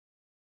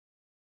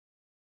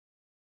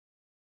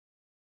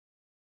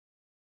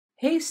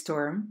Hey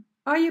Storm,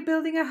 are you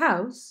building a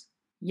house?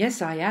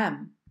 Yes, I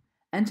am.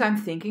 And I'm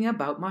thinking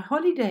about my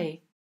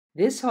holiday.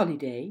 This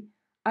holiday,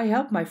 I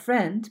helped my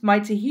friend,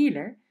 Mighty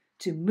Healer,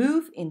 to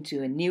move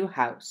into a new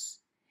house.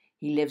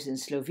 He lives in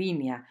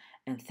Slovenia,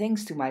 and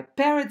thanks to my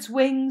parrot's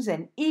wings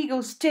and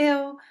eagle's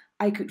tail,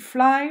 I could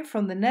fly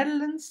from the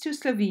Netherlands to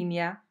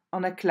Slovenia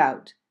on a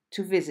cloud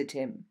to visit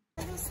him.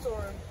 Hello,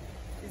 Storm.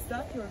 Is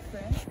that your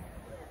friend?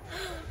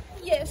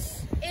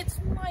 Yes, it's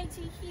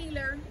Mighty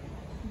Healer.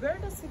 Where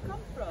does he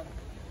come from?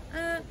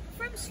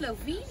 From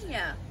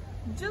Slovenia.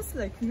 Just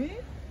like me?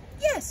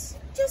 Yes,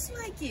 just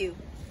like you.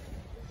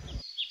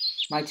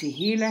 Mighty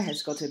Healer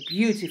has got a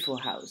beautiful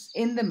house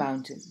in the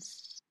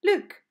mountains.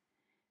 Look,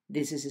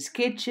 this is his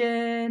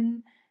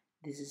kitchen,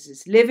 this is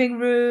his living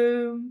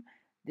room,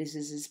 this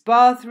is his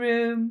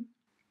bathroom,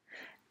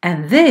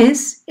 and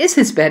this is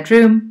his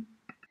bedroom.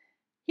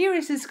 Here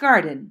is his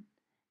garden.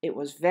 It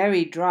was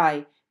very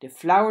dry. The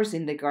flowers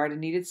in the garden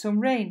needed some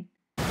rain.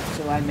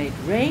 So I made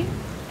rain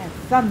and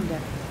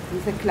thunder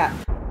with a clap.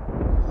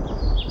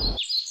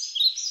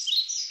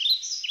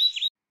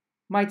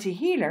 Mighty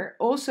Healer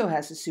also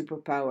has a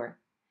superpower.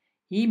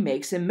 He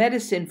makes a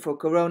medicine for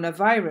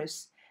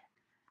coronavirus.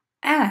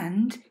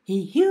 And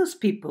he heals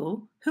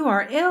people who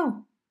are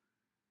ill.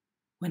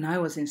 When I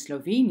was in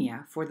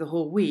Slovenia for the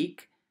whole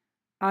week,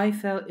 I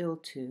fell ill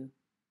too.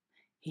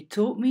 He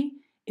told me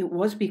it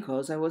was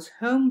because I was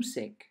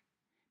homesick,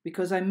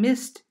 because I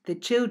missed the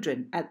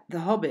children at the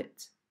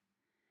Hobbit.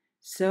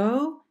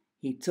 So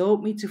he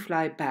told me to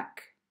fly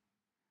back.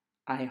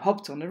 I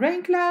hopped on a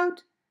rain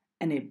cloud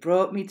and it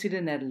brought me to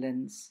the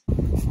Netherlands.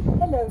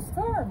 Hello,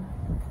 Storm.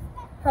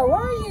 How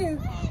are you?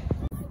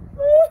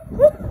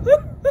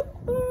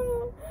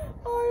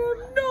 I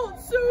am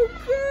not so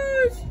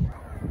good.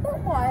 But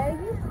why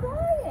are you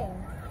crying?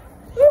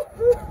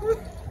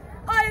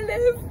 I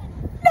live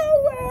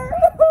nowhere.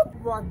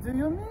 What do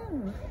you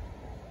mean?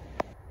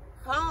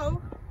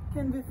 How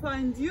can we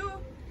find you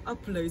a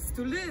place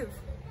to live?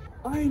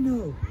 I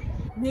know.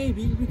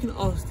 Maybe we can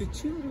ask the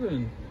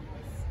children.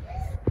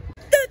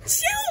 The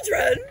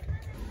children?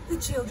 The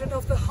children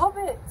of the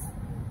Hobbit.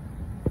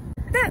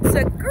 That's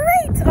a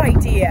great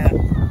idea.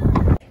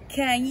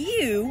 Can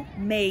you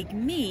make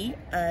me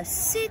a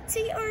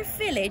city or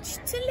village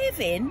to live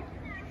in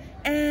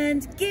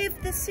and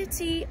give the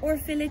city or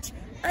village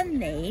a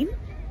name?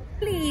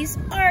 Please,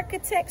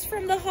 architects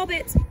from the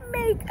Hobbit,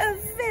 make a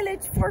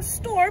village for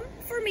Storm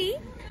for me.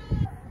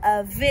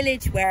 A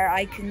village where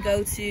I can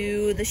go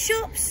to the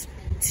shops,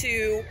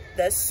 to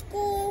the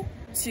school,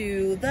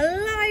 to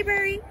the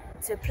library,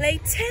 to play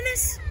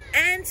tennis,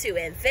 and to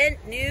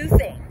invent new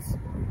things.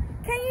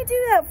 Can you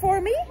do that for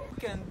me?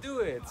 We can do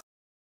it.